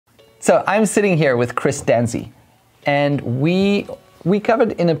So I'm sitting here with Chris Dancy, and we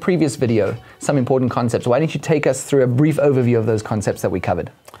covered in a previous video some important concepts. Why don't you take us through a brief overview of those concepts that we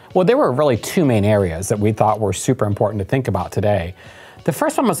covered? Well, there were really two main areas that we thought were super important to think about today. The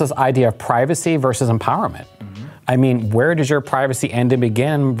first one was this idea of privacy versus empowerment. I mean, where does your privacy end and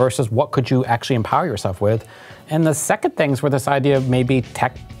begin versus what could you actually empower yourself with? And the second things were this idea of maybe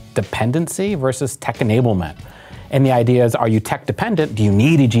tech dependency versus tech enablement. And the idea is, are you tech dependent? Do you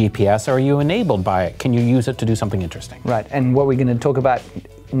need a GPS? Or are you enabled by it? Can you use it to do something interesting? Right, and what we're going to talk about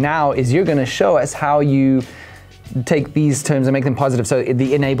now is you're going to show us how you take these terms and make them positive. So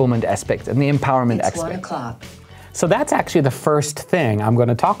the enablement aspect and the empowerment aspect. It's 1 o'clock. So that's actually the first thing I'm going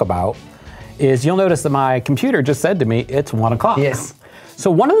to talk about. Is you'll notice that my computer just said to me, it's 1 o'clock. Yes.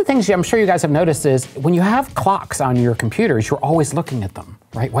 So one of the things I'm sure you guys have noticed is when you have clocks on your computers, you're always looking at them,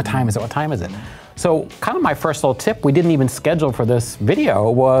 right? What time is it? What time is it? So kind of my first little tip we didn't even schedule for this video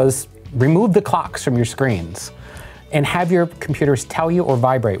was remove the clocks from your screens and have your computers tell you or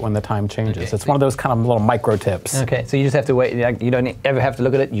vibrate when the time changes. Okay. It's one of those kind of little micro tips. Okay, so you just have to wait. You don't ever have to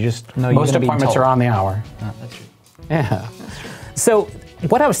look at it. You just know most appointments are on the hour. Oh, that's true. Yeah. That's true. So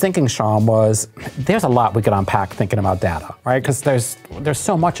what I was thinking, Sean, was there's a lot we could unpack thinking about data, right? Because there's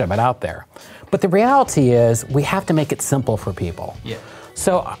so much of it out there. But the reality is we have to make it simple for people. Yeah.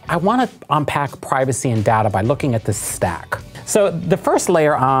 So I want to unpack privacy and data by looking at this stack. So the first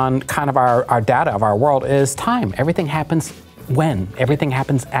layer on kind of our data of our world is time. Everything happens when? Everything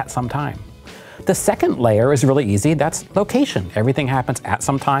happens at some time. The second layer is really easy. That's location. Everything happens at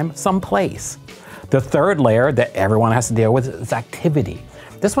some time, some place. The third layer that everyone has to deal with is activity.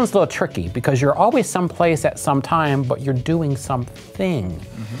 This one's a little tricky because you're always someplace at some time, but you're doing something.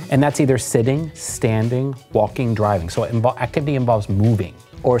 And that's either sitting, standing, walking, driving. So activity involves moving.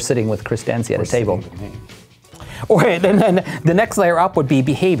 Or sitting with Chris Dancy at a table. And then the next layer up would be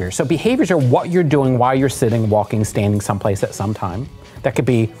behavior. So behaviors are what you're doing while you're sitting, walking, standing someplace at some time. That could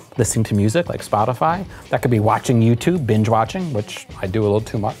be listening to music like Spotify. That could be watching YouTube, binge watching, which I do a little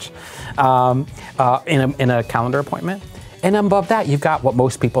too much, in a calendar appointment. And above that, you've got what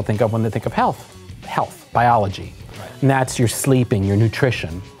most people think of when they think of health, biology. Right. And that's your sleeping, your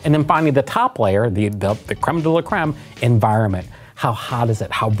nutrition. And then finally, the top layer, the creme de la creme, environment. How hot is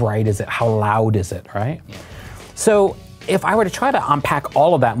it? How bright is it? How loud is it, right? Yeah. So if I were to try to unpack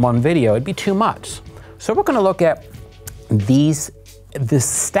all of that in one video, it'd be too much. So we're gonna look at this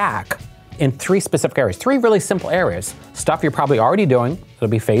stack in three specific areas, three really simple areas. Stuff you're probably already doing, it'll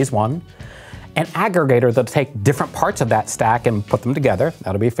be phase one. An aggregator that'll take different parts of that stack and put them together,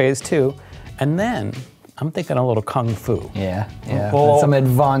 that'll be phase two. And then, I'm thinking a little kung fu. Yeah.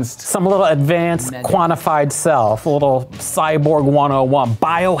 Some little advanced quantified self, a little cyborg 101,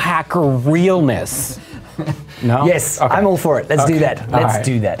 biohacker realness. No? Yes, okay. I'm all for it. Let's do that. Let's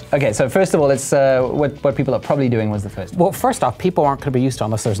do that. Okay, so first of all, let's what people are probably doing was the first. Well, first off, people aren't going to be used to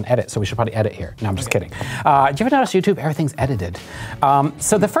unless there's an edit, so we should probably edit here. No, I'm just kidding. Do you ever notice YouTube? Everything's edited.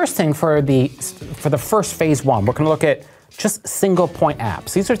 So the first thing for the first phase one, we're going to look at just single point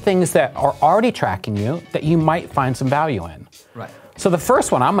apps. These are things that are already tracking you that you might find some value in. Right. So the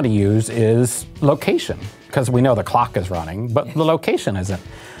first one I'm going to use is location, because we know the clock is running, but the location isn't.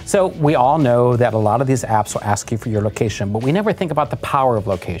 So we all know that a lot of these apps will ask you for your location, but we never think about the power of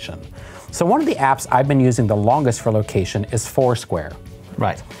location. So one of the apps I've been using the longest for location is Foursquare.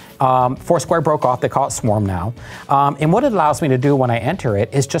 Right. Foursquare broke off, they call it Swarm now. And what it allows me to do when I enter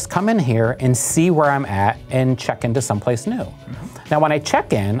it is just come in here and see where I'm at and check into someplace new. Now when I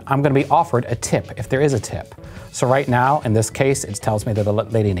check in, I'm gonna be offered a tip, if there is a tip. So right now, in this case, it tells me that a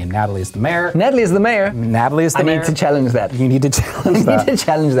lady named Natalie is the mayor. Natalie is the mayor? Natalie is the mayor. I need to challenge that. You need to challenge that. I need to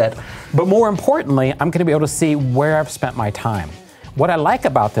challenge that. But more importantly, I'm gonna be able to see where I've spent my time. What I like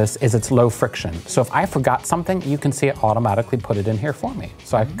about this is it's low friction. So if I forgot something, you can see it automatically put it in here for me.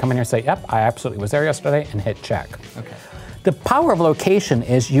 So I can come in here and say, yep, I absolutely was there yesterday, and hit check. Okay. The power of location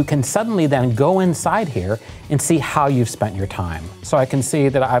is you can suddenly then go inside here and see how you've spent your time. So I can see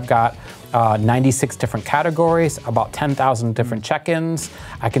that I've got 96 different categories, about 10,000 different check-ins.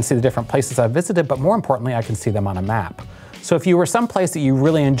 I can see the different places I've visited, but more importantly, I can see them on a map. So if you were someplace that you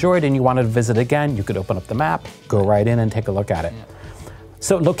really enjoyed and you wanted to visit again, you could open up the map, go right in and take a look at it. Yeah.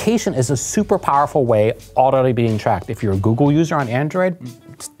 So location is a super powerful way already being tracked. If you're a Google user on Android,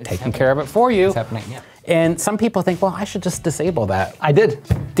 it's taking care of it for you. It's happening, yeah. And some people think, well, I should just disable that. I did.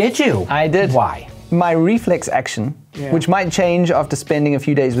 Did you? I did. Why? My reflex action, which might change after spending a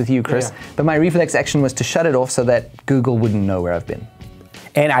few days with you, Chris, but my reflex action was to shut it off so that Google wouldn't know where I've been.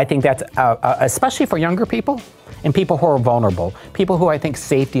 And I think that's, especially for younger people and people who are vulnerable, people who I think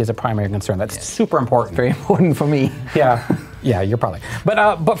safety is a primary concern. That's super important. Very important for me. Yeah. Yeah, you're probably.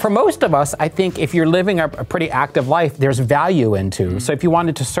 But for most of us, I think if you're living a pretty active life, there's value into. So if you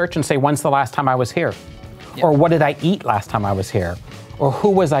wanted to search and say, when's the last time I was here? Or what did I eat last time I was here? Or who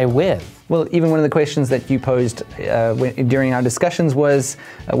was I with? Well, even one of the questions that you posed during our discussions was,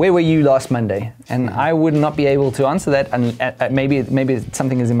 where were you last Monday? And I would not be able to answer that, and maybe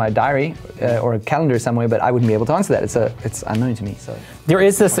something is in my diary or a calendar somewhere, but I wouldn't be able to answer that. It's unknown to me. So there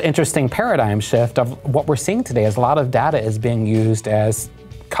is this interesting paradigm shift of what we're seeing today is a lot of data is being used as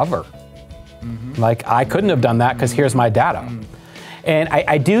cover. Like, I couldn't have done that because here's my data. And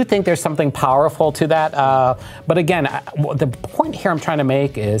I do think there's something powerful to that. But again, the point here I'm trying to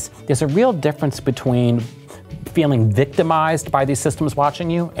make is there's a real difference between feeling victimized by these systems watching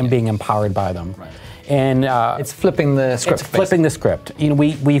you and being empowered by them. Right. And it's flipping the script. It's flipping the script. You know,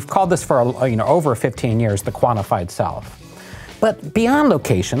 we've called this for over 15 years the quantified self. But beyond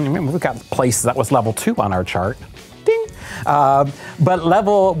location, remember we've got places that was level 2 on our chart. Ding. But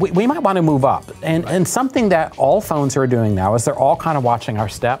we might want to move up. And something that all phones are doing now is they're all kind of watching our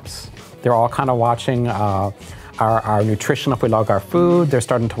steps. They're all kind of watching our nutrition if we log our food. They're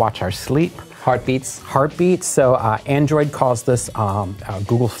starting to watch our sleep. Heartbeats. So Android calls this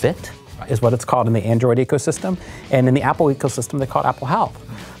Google Fit, is what it's called in the Android ecosystem. And in the Apple ecosystem, they call it Apple Health.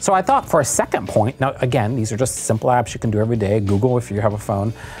 So I thought for a second point, now again, these are just simple apps you can do every day, Google if you have a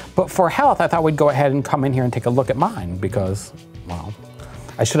phone. But for health, I thought we'd go ahead and come in here and take a look at mine because, well,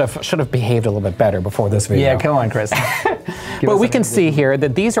 I should have behaved a little bit better before this video. Yeah, come on, Chris. But we can see here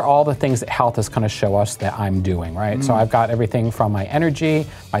that these are all the things that health is going to show us that I'm doing, right? So I've got everything from my energy,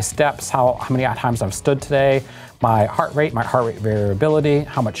 my steps, how many times I've stood today, my heart rate variability,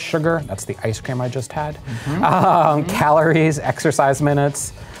 how much sugar, that's the ice cream I just had, calories, exercise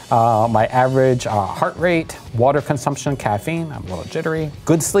minutes, my average heart rate, water consumption, caffeine, I'm a little jittery,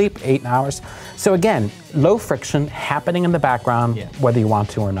 good sleep, 8 hours. So again, low friction happening in the background, whether you want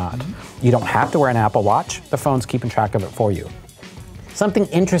to or not. You don't have to wear an Apple Watch, the phone's keeping track of it for you. Something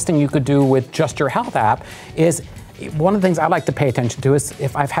interesting you could do with just your health app is, one of the things I like to pay attention to is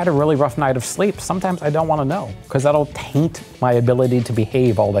if I've had a really rough night of sleep, sometimes I don't want to know because that'll taint my ability to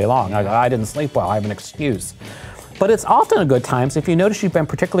behave all day long. I didn't sleep well, I have an excuse. But it's often a good time, so if you notice you've been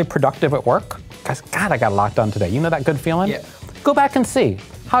particularly productive at work, because God, I got a lot done today. You know that good feeling? Yeah. Go back and see.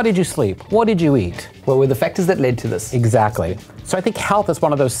 How did you sleep? What did you eat? What were the factors that led to this? Exactly. So I think health is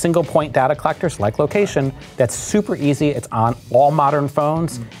one of those single point data collectors like location that's super easy. It's on all modern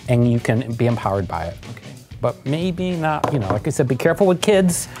phones and you can be empowered by it. Okay. But maybe not, like I said, be careful with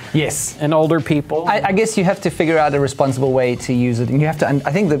kids. Yes. And older people. I guess you have to figure out a responsible way to use it. And you have to,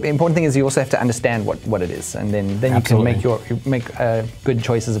 I think the important thing is you also have to understand what it is. And then you can make good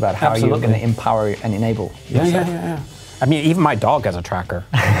choices about how you're going to empower and enable yourself. Yeah. I mean, even my dog has a tracker.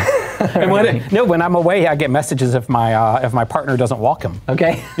 And when I'm away, I get messages if my partner doesn't walk him.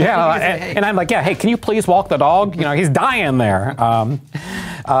 Okay. Yeah, and I'm like, yeah, hey, can you please walk the dog? He's dying there.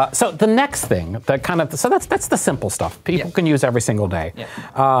 So the next thing, so that's the simple stuff people can use every single day.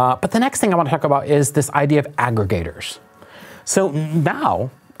 Yeah. But the next thing I want to talk about is this idea of aggregators. So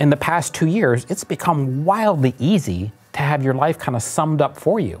now, in the past 2 years, it's become wildly easy to have your life kind of summed up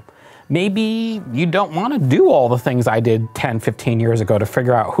for you. Maybe you don't want to do all the things I did 10, 15 years ago to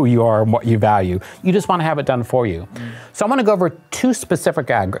figure out who you are and what you value. You just want to have it done for you. So I'm going to go over 2 specific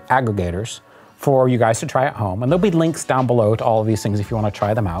aggregators for you guys to try at home. And there'll be links down below to all of these things if you want to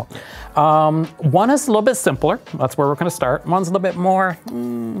try them out. One is a little bit simpler. That's where we're going to start. One's a little bit more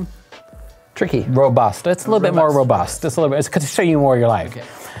tricky. Robust. It's a little bit more robust. It's to show you more of your life. Okay.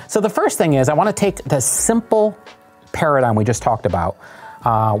 So the first thing is I want to take the simple paradigm we just talked about,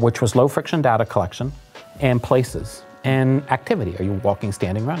 which was low friction data collection and places and activity. Are you walking,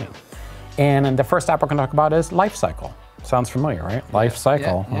 standing, running? And the first app we're going to talk about is life cycle. Sounds familiar, right? Life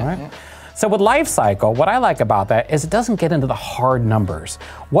cycle, all right? Yeah. So with life cycle, what I like about that is it doesn't get into the hard numbers.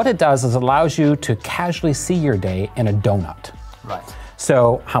 What it does is it allows you to casually see your day in a donut. Right.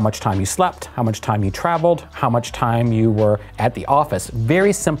 So how much time you slept, how much time you traveled, how much time you were at the office.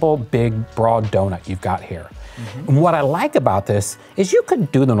 Very simple, big, broad donut you've got here. And what I like about this is you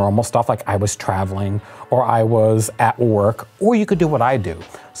could do the normal stuff like I was traveling or I was at work, or you could do what I do.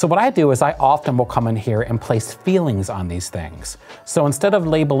 So what I do is I often will come in here and place feelings on these things. So instead of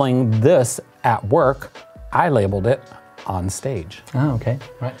labeling this at work, I labeled it on stage. Oh, okay,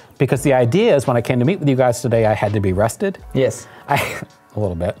 right. Because the idea is when I came to meet with you guys today, I had to be rested. Yes. A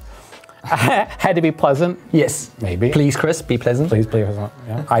little bit. I had to be pleasant. Yes. Maybe. Please, Chris, be pleasant. Please, be pleasant.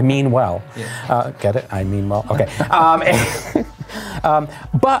 Yeah. I mean well. Yeah. Get it? I mean well. Okay.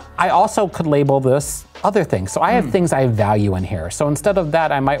 But I also could label this other things. So I have things I value in here. So instead of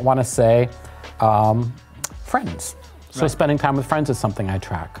that, I might want to say friends. So spending time with friends is something I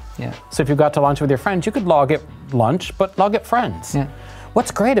track. Yeah. So if you got to lunch with your friends, you could log it lunch, but log it friends. Yeah.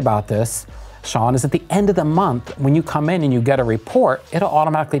 What's great about this, Sean, is at the end of the month, when you come in and you get a report, it'll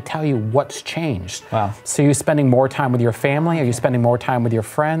automatically tell you what's changed. Wow. So you're spending more time with your family? Are you spending more time with your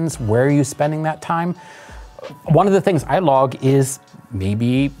friends? Where are you spending that time? One of the things I log is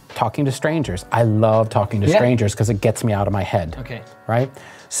maybe talking to strangers. I love talking to strangers because it gets me out of my head. Okay. Right?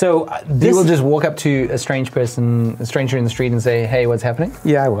 So you will just walk up to a strange person, a stranger in the street, and say, "Hey, what's happening?"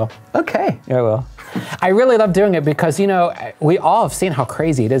 Yeah, I will. Okay. Yeah, I will. I really love doing it because, you know, we all have seen how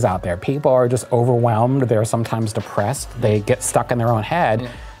crazy it is out there. People are just overwhelmed. They're sometimes depressed. They get stuck in their own head.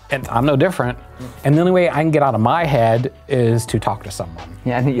 And I'm no different. And the only way I can get out of my head is to talk to someone.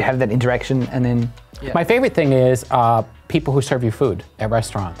 Yeah, I think you have that interaction, and then... My favorite thing is people who serve you food at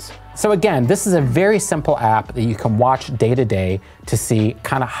restaurants. So again, this is a very simple app that you can watch day to day to see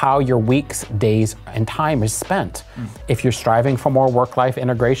kind of how your weeks, days, and time is spent. If you're striving for more work-life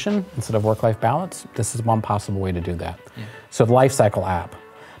integration instead of work-life balance, this is one possible way to do that. So the life cycle app.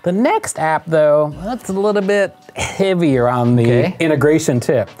 The next app, though, that's a little bit heavier on the integration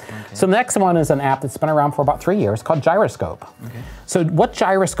tip. So the next one is an app that's been around for about 3 years called Gyroscope. So what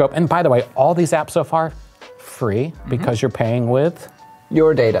Gyroscope, and by the way, all these apps so far, free because you're paying with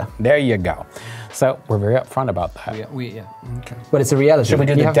your data. There you go. So we're very upfront about that. Okay. But it's a reality. Should we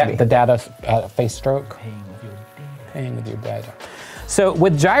do the data face stroke? Paying with your data. So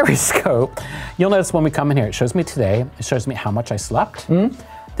with Gyroscope, you'll notice when we come in here, it shows me today, it shows me how much I slept,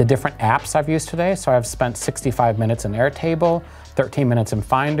 the different apps I've used today. So I've spent 65 minutes in Airtable, 13 minutes in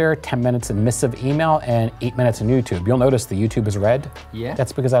Finder, 10 minutes in missive email, and 8 minutes in YouTube. You'll notice the YouTube is red. Yeah.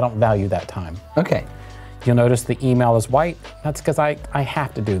 That's because I don't value that time. Okay. You'll notice the email is white. That's because I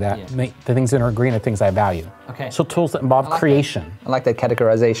have to do that. The things that are green are things I value. Okay. So tools that involve creation. I like that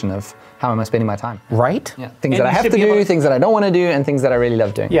categorization of how am I spending my time. Right? Yeah. Things that I have to do, things that I don't want to do, and things that I really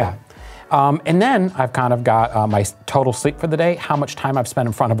love doing. Yeah. And then I've kind of got my total sleep for the day, how much time I've spent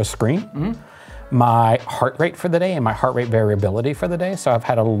in front of a screen, my heart rate for the day, and my heart rate variability for the day. So I've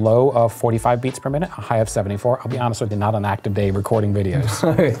had a low of 45 beats per minute, a high of 74. I'll be honest with you, not an active day recording videos.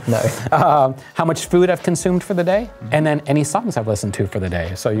 No. How much food I've consumed for the day, and then any songs I've listened to for the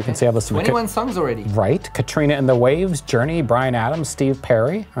day. So you can see I've listened to 21 songs already. Right. Katrina and the Waves, Journey, Bryan Adams, Steve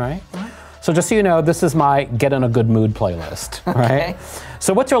Perry, right? So just so you know, this is my get in a good mood playlist, right?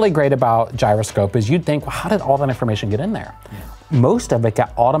 So what's really great about Gyroscope is you'd think, well, how did all that information get in there? Most of it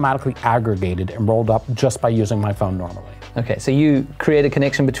got automatically aggregated and rolled up just by using my phone normally. Okay, so you create a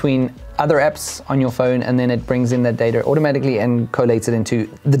connection between other apps on your phone, and then it brings in that data automatically and collates it into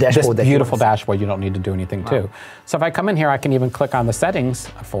the dashboard. This beautiful dashboard you don't need to do anything to. So if I come in here, I can even click on the settings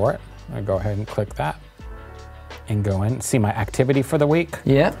for it. I go ahead and click that and go in, see my activity for the week.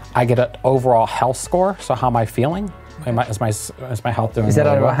 Yeah. I get an overall health score, so how am I feeling? Is my health doing? Is that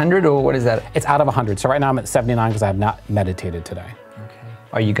out of 100 or what is that? It's out of 100. So right now I'm at 79 because I have not meditated today. Okay.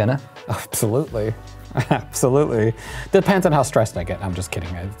 Are you gonna? Absolutely. Absolutely. Depends on how stressed I get. I'm just kidding.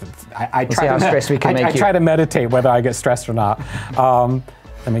 I try how stressed we can make I try to meditate whether I get stressed or not.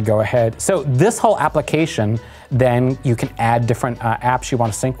 Let me go ahead. So this whole application, then you can add different apps you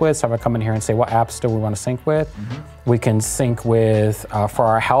want to sync with. So if I come in here and say, what apps do we want to sync with? We can sync with, for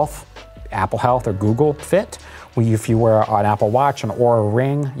our health, Apple Health or Google Fit. If you wear an Apple Watch, an Oura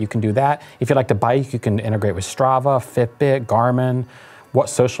Ring, you can do that. If you like to bike, you can integrate with Strava, Fitbit, Garmin. What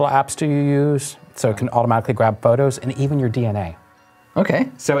social apps do you use? So it can automatically grab photos and even your DNA. Okay,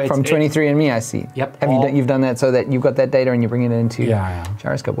 so from 23andMe, I see. Yep. You've done that so that you've got that data and you're bringing it into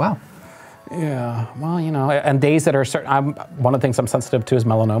Gyroscope. Wow. Yeah, well, you know, and days that are certain, one of the things I'm sensitive to is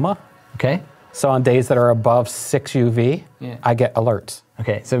melanoma. Okay. So on days that are above 6 UV, I get alerts.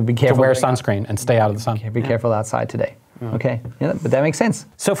 Okay, so be careful. To wear sunscreen and stay out of the sun. Okay, be careful outside today. Okay, yeah, but that makes sense.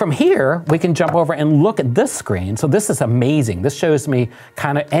 So from here, we can jump over and look at this screen. So this is amazing. This shows me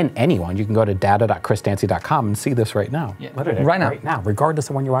kind of, and anyone, you can go to data.chrisdancy.com and see this right now. Yeah. Right now,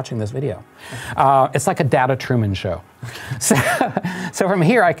 regardless of when you're watching this video. It's like a data Truman show. So from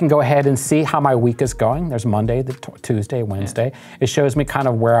here, I can go ahead and see how my week is going. There's Monday, Tuesday, Wednesday. It shows me kind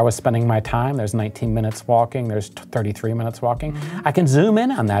of where I was spending my time. There's 19 minutes walking. There's 33 minutes walking. I can zoom in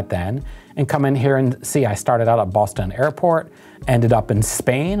on that then and come in here and see I started out at Boston Airport, ended up in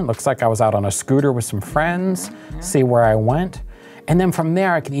Spain. Looks like I was out on a scooter with some friends, see where I went. And then from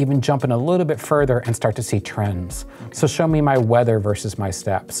there, I can even jump in a little bit further and start to see trends. So show me my weather versus my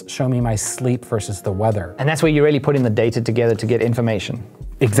steps. Show me my sleep versus the weather. And that's where you're really putting the data together to get information.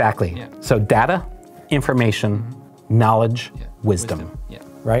 Exactly. So data, information, knowledge, wisdom.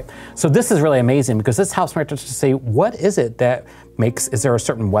 right? So this is really amazing because this helps me to say, what is it that is there a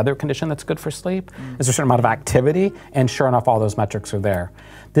certain weather condition that's good for sleep? Is there a certain amount of activity? And sure enough, all those metrics are there.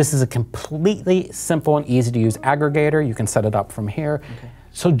 This is a completely simple and easy to use aggregator. You can set it up from here. Okay.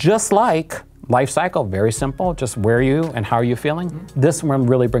 So just like life cycle, very simple, just where are you and how are you feeling? This one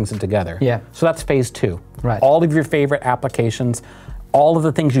really brings it together. Yeah. So that's phase 2. Right. All of your favorite applications, all of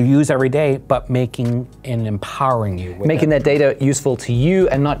the things you use every day, but making and empowering you. Making that data useful to you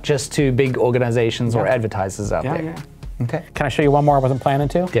and not just to big organizations or advertisers out there. Yeah. Okay. Can I show you one more I wasn't planning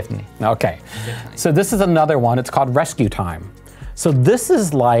to? Definitely. Okay. Definitely. So this is another one. It's called Rescue Time. So this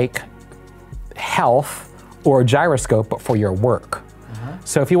is like health or Gyroscope, but for your work.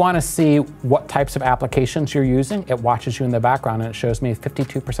 So if you want to see what types of applications you're using, it watches you in the background and it shows me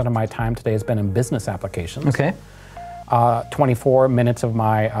 52% of my time today has been in business applications. Okay. 24 minutes of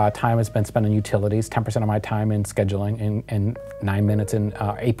my time has been spent in utilities, 10% of my time in scheduling, and 9 minutes in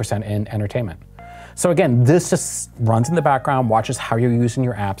 8% in entertainment. So again, this just runs in the background, watches how you're using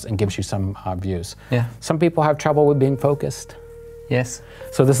your apps, and gives you some views. Yeah. Some people have trouble with being focused. Yes.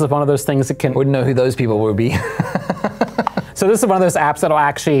 So this is one of those things that can... Wouldn't know who those people would be. So this is one of those apps that'll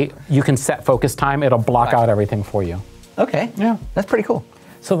actually, you can set focus time, it'll block out everything for you. Okay. Yeah. That's pretty cool.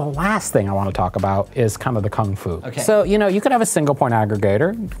 So the last thing I want to talk about is kind of the kung fu. Okay. So, you know, you can have a single point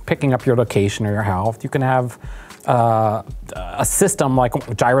aggregator, picking up your location or your health. You can have a system like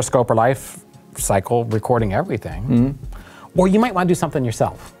Gyroscope or Life Cycle recording everything. Or you might want to do something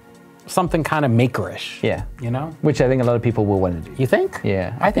yourself. Something kind of makerish. Yeah. You know? Which I think a lot of people will want to do. You think?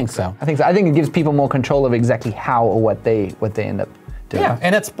 Yeah. I think so. I think so. I think it gives people more control of exactly how or what they end up doing. Yeah,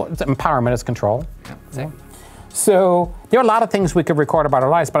 and it's empowerment, it's control. Yeah. So there are a lot of things we could record about our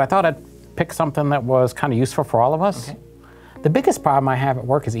lives, but I thought I'd pick something that was kind of useful for all of us. Okay. The biggest problem I have at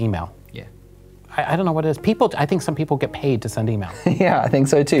work is email. Yeah. I don't know what it is. I think some people get paid to send email. Yeah, I think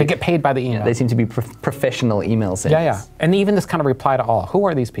so too. They get paid by the email. Yeah, they seem to be professional email senders. Yeah. And even this kind of reply to all. Who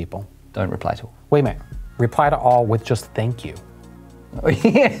are these people? Don't reply to all. Wait a minute. Reply to all with just thank you. Oh,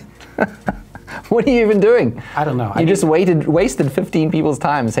 yeah. What are you even doing? I don't know. You just wasted 15 people's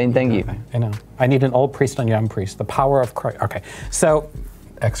time saying thank you. I know. I need an old priest and a young priest. The power of Christ. Okay. So,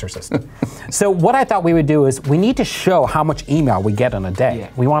 exorcist. So what I thought we would do is we need to show how much email we get in a day. Yeah.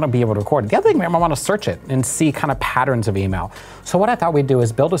 We want to be able to record it. The other thing, I want to search it and see kind of patterns of email. So what I thought we'd do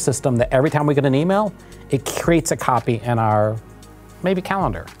is build a system that every time we get an email, it creates a copy in our maybe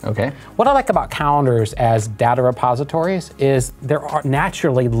calendar. Okay. What I like about calendars as data repositories is they're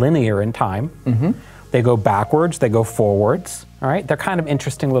naturally linear in time. They go backwards, they go forwards, all right? They're kind of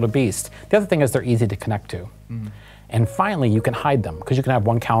interesting little beasts. The other thing is they're easy to connect to. And finally, you can hide them because you can have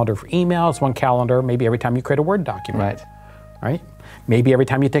one calendar for emails, one calendar maybe every time you create a Word document. Right? Maybe every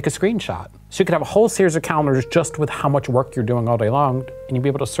time you take a screenshot. So you could have a whole series of calendars just with how much work you're doing all day long, and you'll be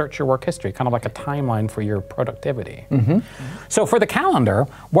able to search your work history, kind of like a timeline for your productivity. So for the calendar,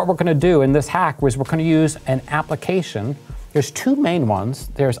 what we're going to do in this hack was we're going to use an application. There's two main ones.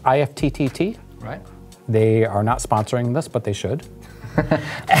 There's IFTTT. Right. They are not sponsoring this, but they should.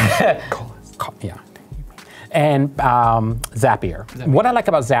 Yeah. And Zapier. What I like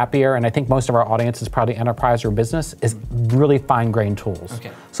about Zapier, and I think most of our audience is probably enterprise or business, is really fine-grained tools.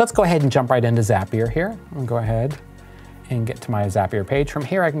 Okay. So let's go ahead and jump right into Zapier here. I'll go ahead and get to my Zapier page. From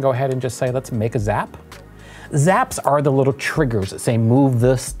here, I can go ahead and just say, let's make a zap. Zaps are the little triggers that say, move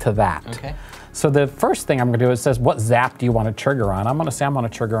this to that. Okay. So the first thing I'm going to do is says, what zap do you want to trigger on? I'm going to say I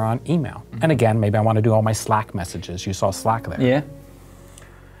want to trigger on email. And again, maybe I want to do all my Slack messages. You saw Slack there. Yeah.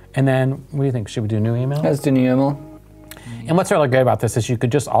 And then, what do you think? Should we do new email? Let's do new email. And what's really great about this is you could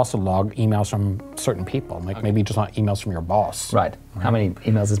just also log emails from certain people. Like maybe you just want emails from your boss. Right. How many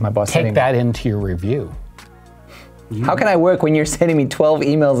emails is my boss sending? Take that into your review. How can I work when you're sending me 12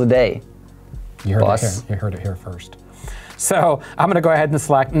 emails a day? You heard it here. You heard it here first. So I'm going to go ahead and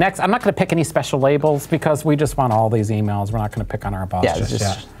select next. I'm not going to pick any special labels because we just want all these emails. We're not going to pick on our boss just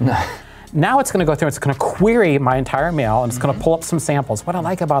yet. No. Now it's going to go through, it's going to query my entire mail, and it's going to pull up some samples. What I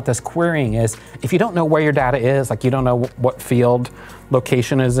like about this querying is if you don't know where your data is, like you don't know what field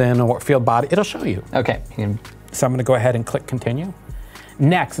location is in or what field body, it'll show you. Okay. So I'm going to go ahead and click continue.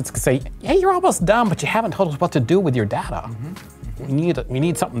 Next, it's going to say, hey, you're almost done, but you haven't told us what to do with your data. We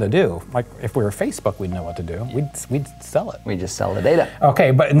need something to do. Like if we were Facebook, we'd know what to do. We'd sell it. We just sell the data. Okay,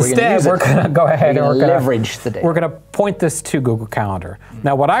 but instead we're going to go ahead and leverage the data. We're going to point this to Google Calendar.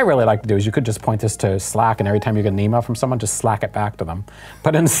 Now, what I really like to do is you could just point this to Slack, and every time you get an email from someone, just Slack it back to them.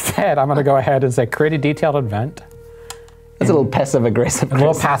 But instead, I'm going to go ahead and say create a detailed event. That's a little passive-aggressive. A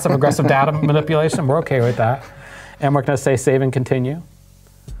little passive-aggressive data manipulation. We're okay with that. And we're going to say save and continue.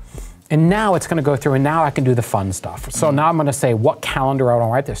 And now it's going to go through, and now I can do the fun stuff. So now I'm going to say what calendar I want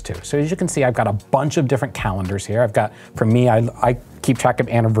to write this to. So as you can see, I've got a bunch of different calendars here. I've got, for me, I keep track of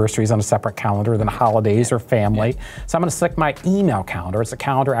anniversaries on a separate calendar than holidays or family. So I'm going to select my email calendar. It's a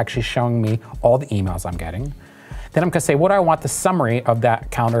calendar actually showing me all the emails I'm getting. Then I'm going to say what do I want the summary of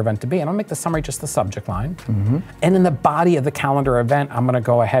that calendar event to be. And I'll make the summary just the subject line. And in the body of the calendar event, I'm going to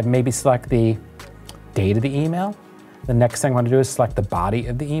go ahead and maybe select the date of the email. The next thing I'm going to do is select the body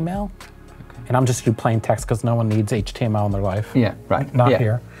of the email. And I'm just going to do plain text because no one needs HTML in their life. Yeah, right. Not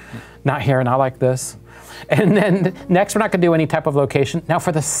here. Not here, not like this. And then next, we're not going to do any type of location. Now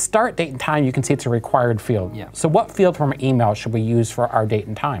for the start date and time, you can see it's a required field. So what field from our email should we use for our date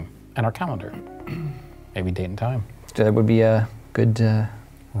and time and our calendar? Maybe date and time. So that would be a good...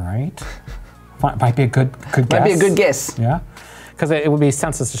 Right. Might be a good guess. Might be a good guess. Yeah. Because it would be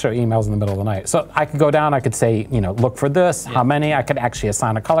senseless to show emails in the middle of the night. So I could go down, I could say, you know, look for this, how many, I could actually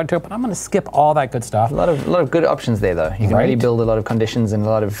assign a color to it, but I'm going to skip all that good stuff. A lot of good options there, though. You can really build a lot of conditions and a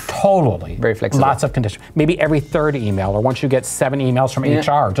lot of... Totally. Very flexible. Lots of conditions. Maybe every third email, or once you get 7 emails from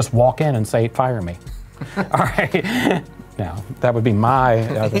HR, just walk in and say, fire me. All right. Now, that would be my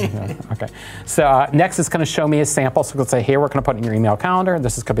other, okay. So next it's going to show me a sample. So let's say here we're going to put in your email calendar.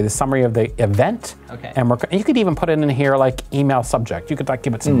 This is going to be the summary of the event. Okay. And you could even put it in here like email subject. You could like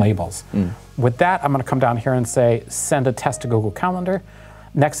give it some labels. With that, I'm going to come down here and say send a test to Google Calendar.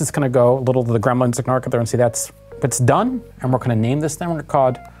 Next it's going to go a little to the gremlins ignore there and see that's done. And we're going to name this thing. We're going to call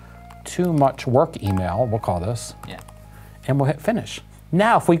it too much work email. We'll call this. Yeah. And we'll hit finish.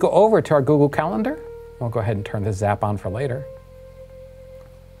 Now if we go over to our Google Calendar, we'll go ahead and turn this zap on for later.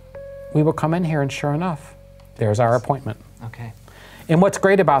 We will come in here and sure enough, there's our appointment. Okay. And what's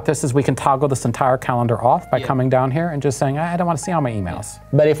great about this is we can toggle this entire calendar off by coming down here and just saying, I don't want to see all my emails.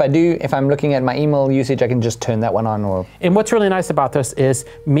 But if I'm looking at my email usage, I can just turn that one on or... And what's really nice about this is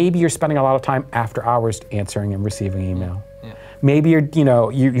maybe you're spending a lot of time after hours answering and receiving email. Maybe you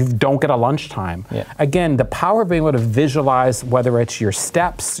don't get a lunchtime. Again, the power of being able to visualize whether it's your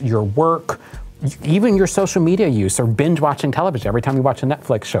steps, your work, even your social media use or binge watching television. Every time you watch a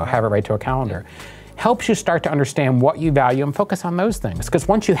Netflix show, have it right to a calendar. Helps you start to understand what you value and focus on those things. Because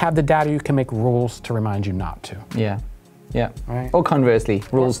once you have the data, you can make rules to remind you not to. Right. Or conversely,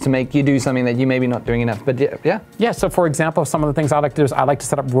 rules to make you do something that you maybe not doing enough, but Yeah, so for example, some of the things I like to do is I like to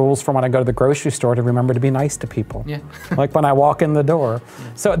set up rules for when I go to the grocery store to remember to be nice to people. Like when I walk in the door.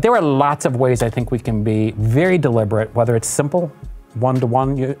 So there are lots of ways I think we can be very deliberate, whether it's simple,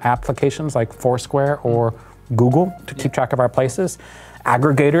 one-to-one applications like Foursquare or Google to keep track of our places,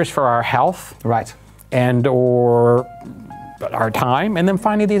 aggregators for our health, and or our time, and then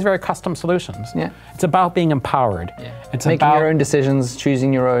finally these very custom solutions. It's about being empowered. It's making about your own decisions,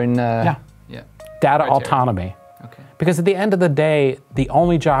 choosing your own data autonomy. Because at the end of the day, the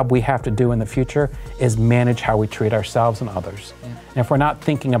only job we have to do in the future is manage how we treat ourselves and others. And if we're not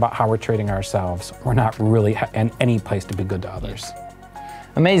thinking about how we're treating ourselves, we're not really in any place to be good to others.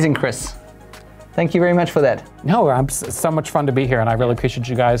 Amazing, Chris. Thank you very much for that. No, it's so much fun to be here, and I really appreciate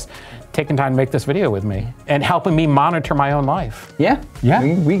you guys taking time to make this video with me and helping me monitor my own life.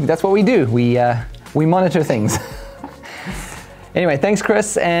 That's what we do. We monitor things. Anyway, thanks,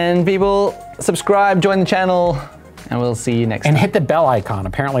 Chris, and people, subscribe, join the channel, and we'll see you next time. And hit the bell icon.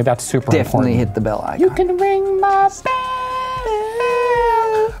 Apparently that's super important. Definitely hit the bell icon. You can ring my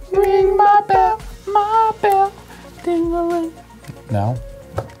bell, ring my bell, ding-a-ling. No?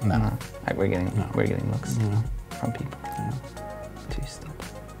 No. We're getting looks from people. Too stupid.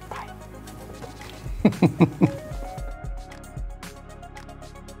 Bye.